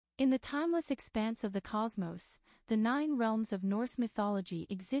In the timeless expanse of the cosmos, the 9 realms of Norse mythology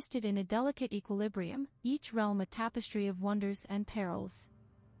existed in a delicate equilibrium, each realm a tapestry of wonders and perils.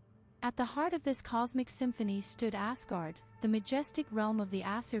 At the heart of this cosmic symphony stood Asgard, the majestic realm of the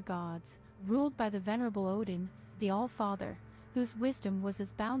Aesir gods, ruled by the venerable Odin, the All-Father, whose wisdom was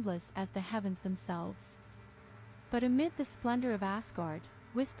as boundless as the heavens themselves. But amid the splendor of Asgard,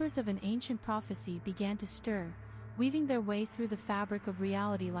 whispers of an ancient prophecy began to stir, weaving their way through the fabric of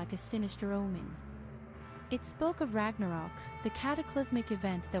reality like a sinister omen. It spoke of Ragnarok, the cataclysmic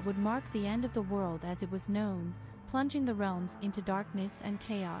event that would mark the end of the world as it was known, plunging the realms into darkness and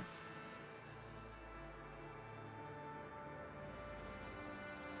chaos.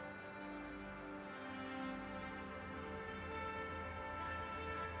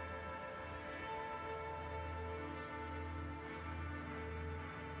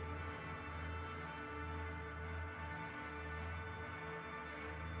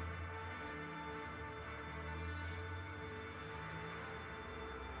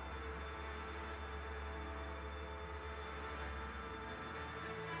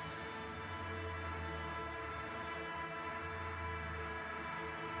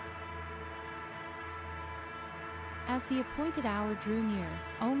 As the appointed hour drew near,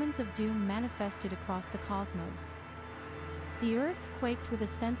 omens of doom manifested across the cosmos. The earth quaked with a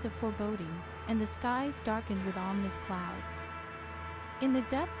sense of foreboding, and the skies darkened with ominous clouds. In the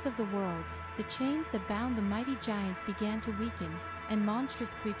depths of the world, the chains that bound the mighty giants began to weaken, and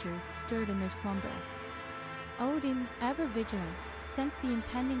monstrous creatures stirred in their slumber. Odin, ever vigilant, sensed the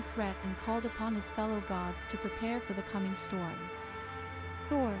impending threat and called upon his fellow gods to prepare for the coming storm.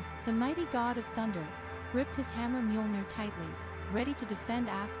 Thor, the mighty god of thunder, gripped his hammer Mjolnir tightly, ready to defend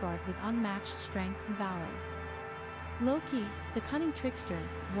Asgard with unmatched strength and valor. Loki, the cunning trickster,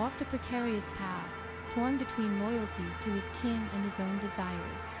 walked a precarious path, torn between loyalty to his kin and his own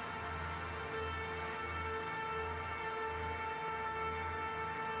desires.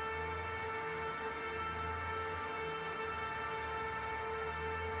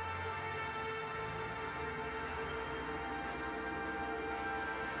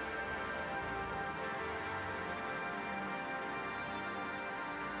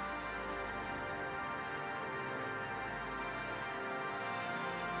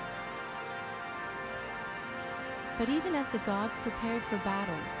 But even as the gods prepared for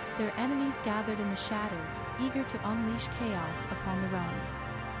battle, their enemies gathered in the shadows, eager to unleash chaos upon the realms.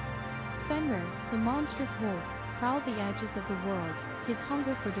 Fenrir, the monstrous wolf, prowled the edges of the world, his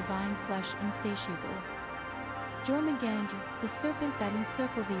hunger for divine flesh insatiable. Jormungandr, the serpent that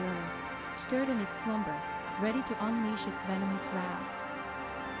encircled the earth, stirred in its slumber, ready to unleash its venomous wrath.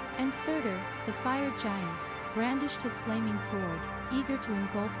 And Surtur, the fire giant, brandished his flaming sword, eager to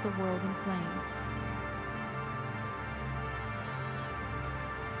engulf the world in flames.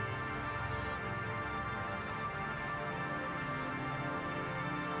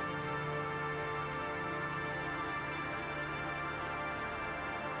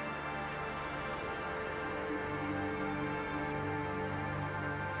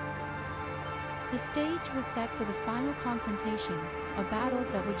 The stage was set for the final confrontation, a battle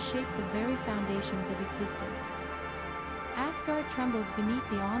that would shape the very foundations of existence. Asgard trembled beneath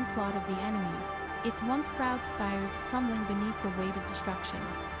the onslaught of the enemy, its once proud spires crumbling beneath the weight of destruction.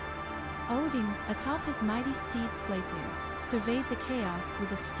 Odin, atop his mighty steed Sleipnir, surveyed the chaos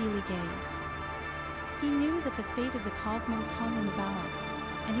with a steely gaze. He knew that the fate of the cosmos hung in the balance,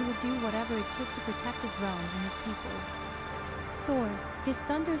 and he would do whatever it took to protect his realm and his people. Thor, his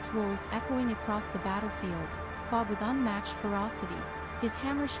thunderous roars echoing across the battlefield, fought with unmatched ferocity, his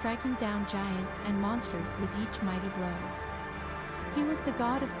hammer striking down giants and monsters with each mighty blow. He was the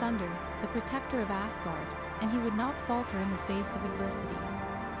god of thunder, the protector of Asgard, and he would not falter in the face of adversity.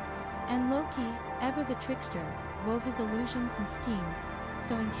 And Loki, ever the trickster, wove his illusions and schemes,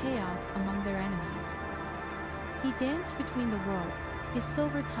 sowing chaos among their enemies. He danced between the worlds, his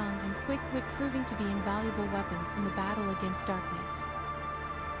silver tongue and quick wit proving to be invaluable weapons in the battle against darkness.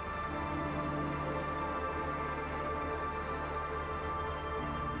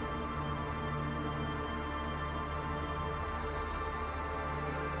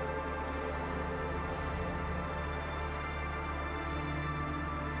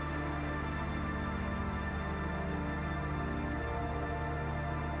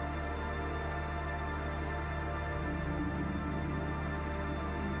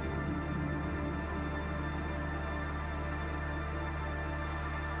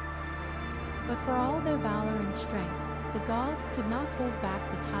 But for all their valor and strength, the gods could not hold back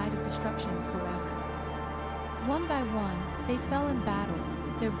the tide of destruction forever. One by one, they fell in battle,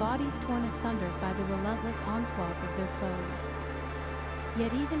 their bodies torn asunder by the relentless onslaught of their foes.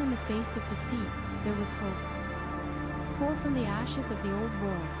 Yet even in the face of defeat, there was hope. For from the ashes of the old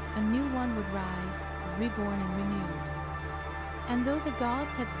world, a new one would rise, reborn and renewed. And though the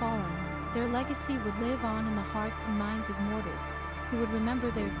gods had fallen, their legacy would live on in the hearts and minds of mortals, who would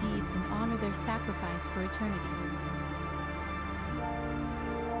remember their deeds and honor their sacrifice for eternity.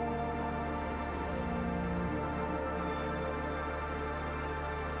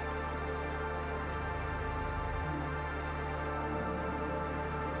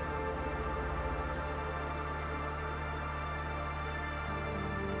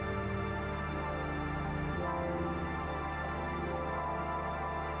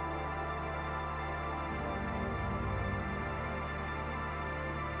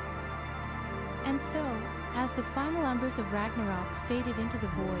 And so, as the final embers of Ragnarok faded into the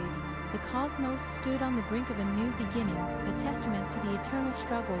void, the cosmos stood on the brink of a new beginning, a testament to the eternal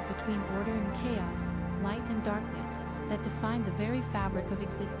struggle between order and chaos, light and darkness, that defined the very fabric of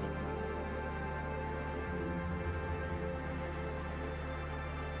existence.